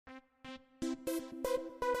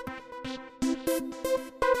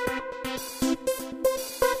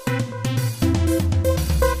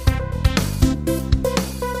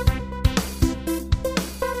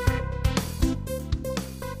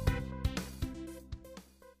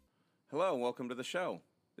Hello and welcome to the show.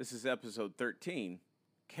 This is episode 13,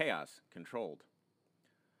 Chaos Controlled.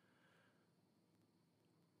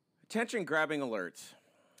 Attention-grabbing alerts.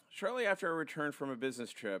 Shortly after I returned from a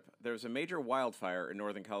business trip, there was a major wildfire in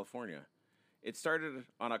Northern California. It started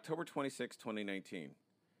on October 26, 2019.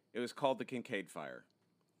 It was called the Kincade Fire.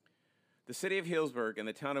 The city of Healdsburg and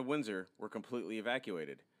the town of Windsor were completely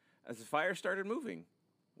evacuated. As the fire started moving,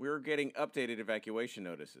 we were getting updated evacuation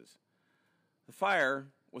notices. The fire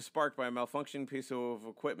was sparked by a malfunctioning piece of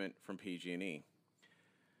equipment from PG&E.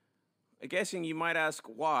 I'm guessing you might ask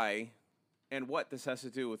why and what this has to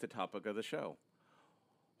do with the topic of the show.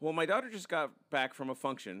 Well, my daughter just got back from a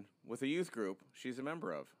function with a youth group she's a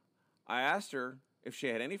member of. I asked her if she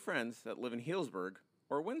had any friends that live in Healdsburg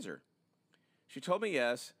or Windsor. She told me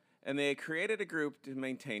yes, and they had created a group to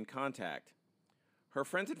maintain contact. Her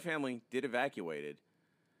friends and family did evacuated.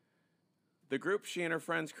 The group she and her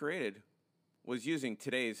friends created was using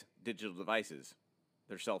today's digital devices,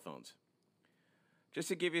 their cell phones. Just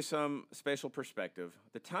to give you some spatial perspective,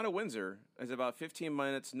 the town of Windsor is about 15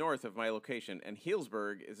 minutes north of my location, and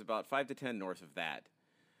Healdsburg is about 5 to 10 north of that.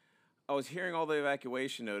 I was hearing all the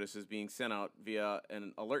evacuation notices being sent out via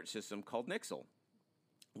an alert system called Nixle,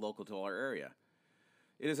 local to our area.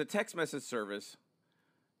 It is a text message service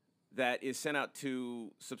that is sent out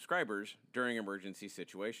to subscribers during emergency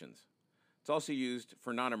situations. It's also used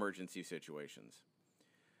for non-emergency situations.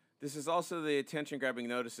 This is also the attention-grabbing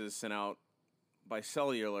notices sent out by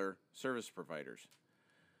cellular service providers.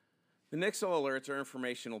 The Nixle alerts are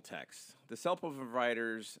informational text. The cell phone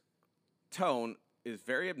provider's tone is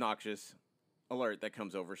very obnoxious alert that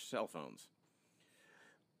comes over cell phones.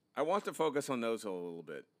 I want to focus on those a little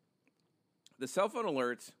bit. The cell phone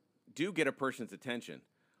alerts do get a person's attention,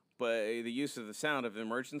 but the use of the sound of an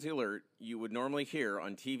emergency alert you would normally hear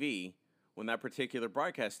on TV when that particular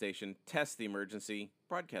broadcast station tests the emergency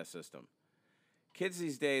broadcast system. Kids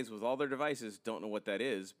these days with all their devices don't know what that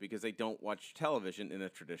is because they don't watch television in a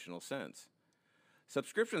traditional sense.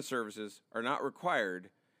 Subscription services are not required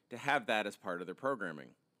to have that as part of their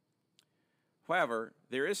programming. However,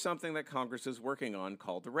 there is something that Congress is working on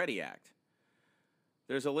called the READY Act.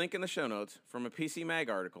 There's a link in the show notes from a PC Mag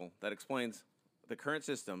article that explains the current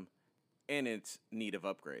system and its need of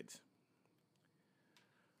upgrades.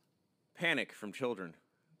 Panic from children.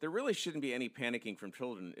 There really shouldn't be any panicking from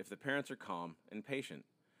children if the parents are calm and patient.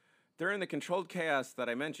 During the controlled chaos that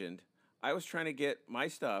I mentioned, I was trying to get my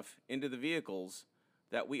stuff into the vehicles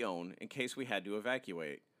that we own in case we had to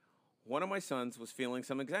evacuate. One of my sons was feeling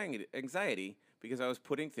some anxiety because I was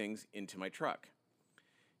putting things into my truck.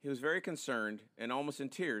 He was very concerned and almost in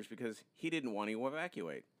tears because he didn't want to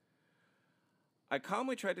evacuate. I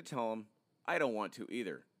calmly tried to tell him I don't want to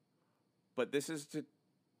either, but this is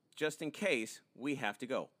just in case we have to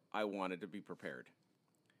go. I wanted to be prepared.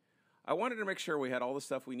 I wanted to make sure we had all the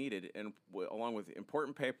stuff we needed, and along with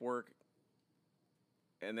important paperwork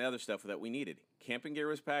and the other stuff that we needed. Camping gear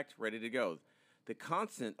was packed, ready to go. The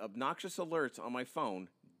constant obnoxious alerts on my phone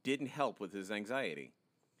didn't help with his anxiety.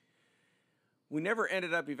 We never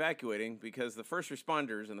ended up evacuating because the first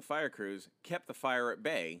responders and the fire crews kept the fire at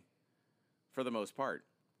bay for the most part.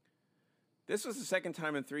 This was the second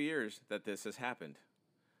time in 3 years that this has happened.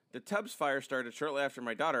 The Tubbs fire started shortly after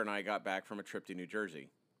my daughter and I got back from a trip to New Jersey.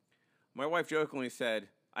 My wife jokingly said,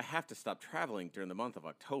 "I have to stop traveling during the month of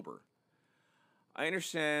October." I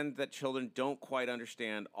understand that children don't quite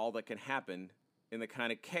understand all that can happen in the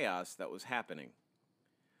kind of chaos that was happening.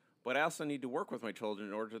 But I also need to work with my children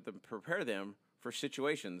in order to prepare them for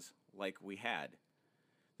situations like we had.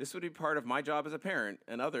 This would be part of my job as a parent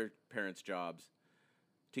and other parents' jobs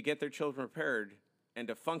to get their children prepared and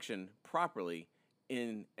to function properly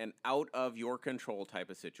in an out-of-your-control type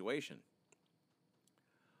of situation.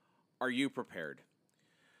 Are you prepared?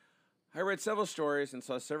 I read several stories and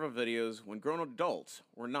saw several videos when grown adults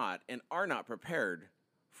were not and are not prepared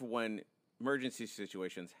for when emergency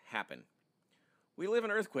situations happen. We live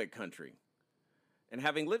in earthquake country, and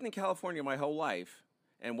having lived in California my whole life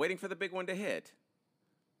and waiting for the big one to hit,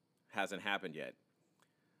 hasn't happened yet.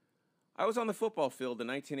 I was on the football field in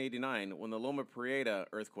 1989 when the Loma Prieta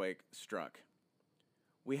earthquake struck.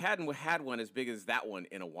 We hadn't had one as big as that one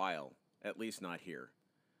in a while, at least not here.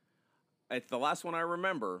 The last one I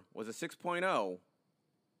remember was a 6.0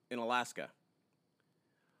 in Alaska.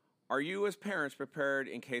 Are you as parents prepared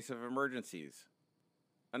in case of emergencies?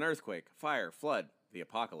 An earthquake, fire, flood, the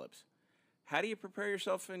apocalypse. How do you prepare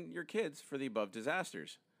yourself and your kids for the above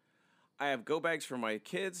disasters? I have go bags for my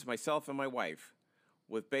kids, myself, and my wife,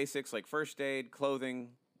 with basics like first aid,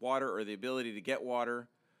 clothing, water or the ability to get water,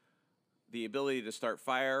 the ability to start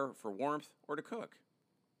fire for warmth or to cook.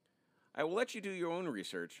 I will let you do your own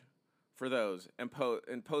research, for those and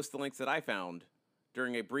post the links that I found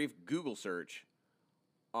during a brief Google search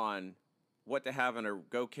on what to have in a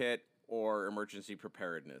Go Kit or emergency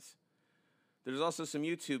preparedness. There's also some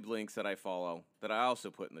YouTube links that I follow that I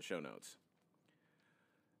also put in the show notes.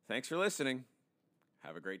 Thanks for listening.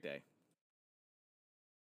 Have a great day.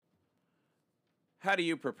 How do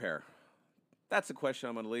you prepare? That's the question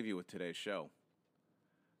I'm going to leave you with today's show.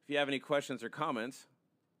 If you have any questions or comments,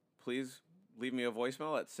 please leave me a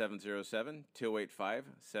voicemail at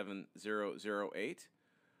 707-285-7008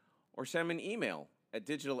 or send me an email at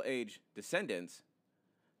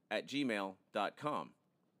digitalagedescendants@gmail.com.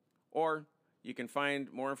 Or you can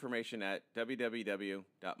find more information at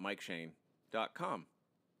www.mikeshane.com.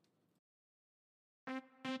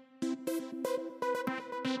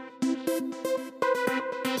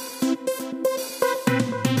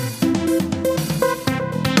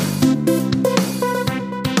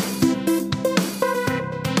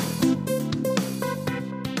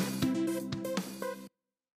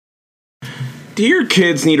 Do your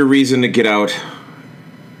kids need a reason to get out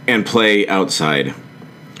and play outside?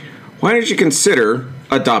 Why don't you consider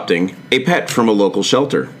adopting a pet from a local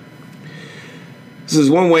shelter? This is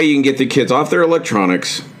one way you can get the kids off their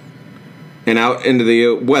electronics and out into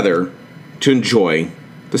the weather to enjoy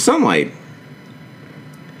the sunlight.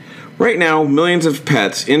 Right now, millions of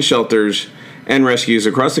pets in shelters and rescues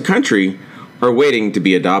across the country are waiting to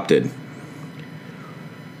be adopted.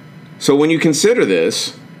 So when you consider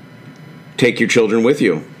this, take your children with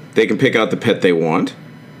you. They can pick out the pet they want,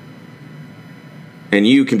 and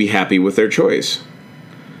you can be happy with their choice.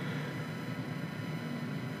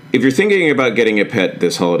 If you're thinking about getting a pet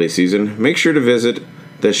this holiday season, make sure to visit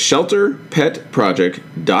the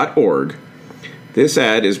shelterpetproject.org. This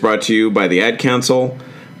ad is brought to you by the Ad Council,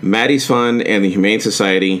 Maddie's Fund, and the Humane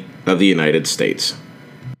Society of the United States.